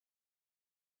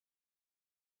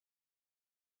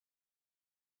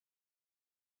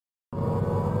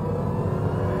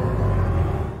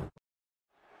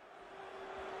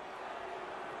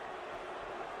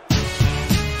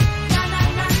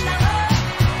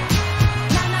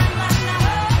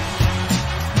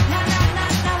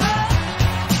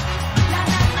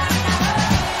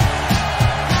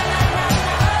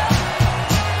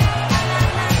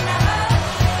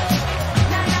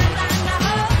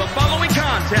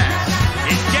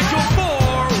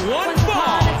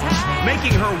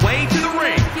making her way to the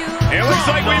ring. It looks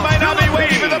like we might not be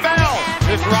waiting for the bell.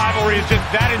 This rivalry is just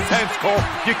that intense, Cole.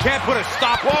 You can't put a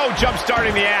stop. Whoa,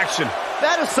 jump-starting the action.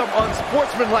 That is some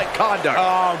unsportsmanlike conduct.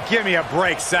 Oh, give me a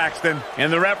break, Saxton.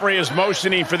 And the referee is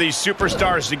motioning for these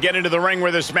superstars to get into the ring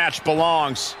where this match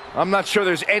belongs. I'm not sure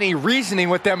there's any reasoning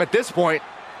with them at this point.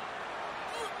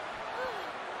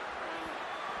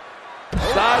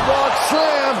 Sidewalk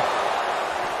slam.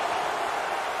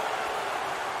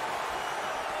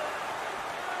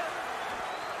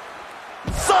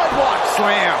 Sidewalk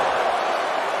slam.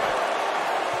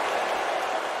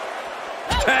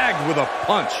 Tagged with a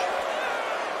punch.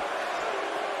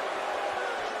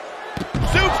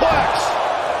 Suplex.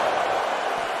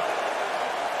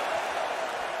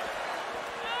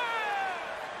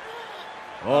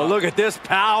 Oh, look at this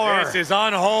power. This is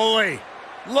unholy.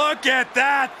 Look at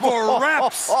that for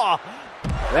reps.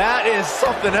 That is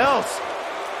something else.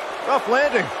 Rough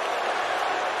landing.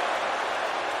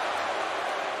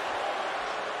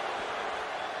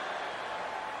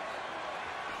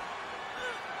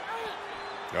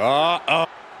 Uh-oh.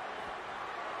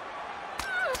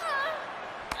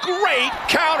 Great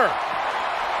counter.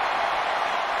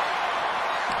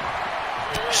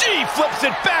 She flips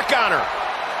it back on her.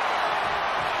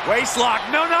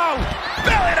 Waistlock, no.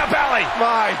 Belly to belly.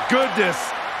 My goodness.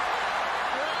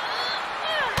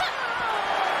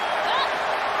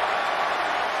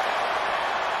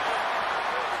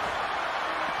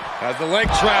 Has the leg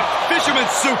trap. Fisherman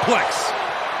suplex.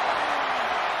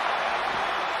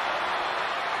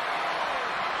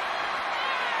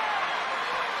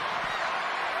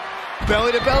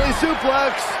 Belly to belly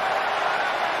suplex.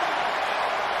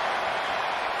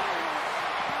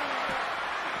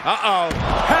 Uh-oh.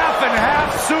 Half and half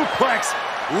suplex.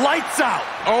 Lights out.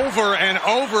 Over and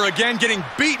over again, getting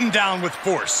beaten down with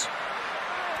force.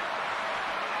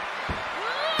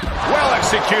 Well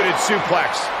executed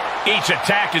suplex. Each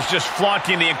attack is just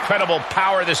flaunting the incredible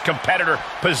power this competitor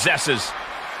possesses.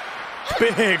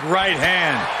 Big right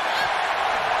hand.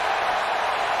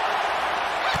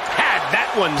 Had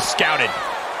that one scouted.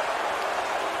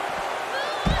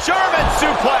 German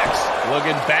suplex.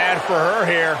 Looking bad for her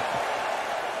here.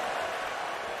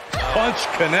 Punch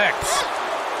connects.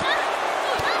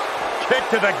 Kick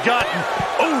to the gut.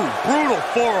 Ooh, brutal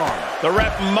forearm. The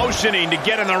ref motioning to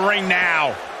get in the ring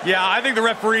now. Yeah, I think the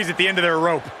referee's at the end of their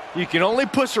rope. You can only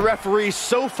push a referee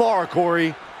so far,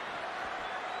 Corey.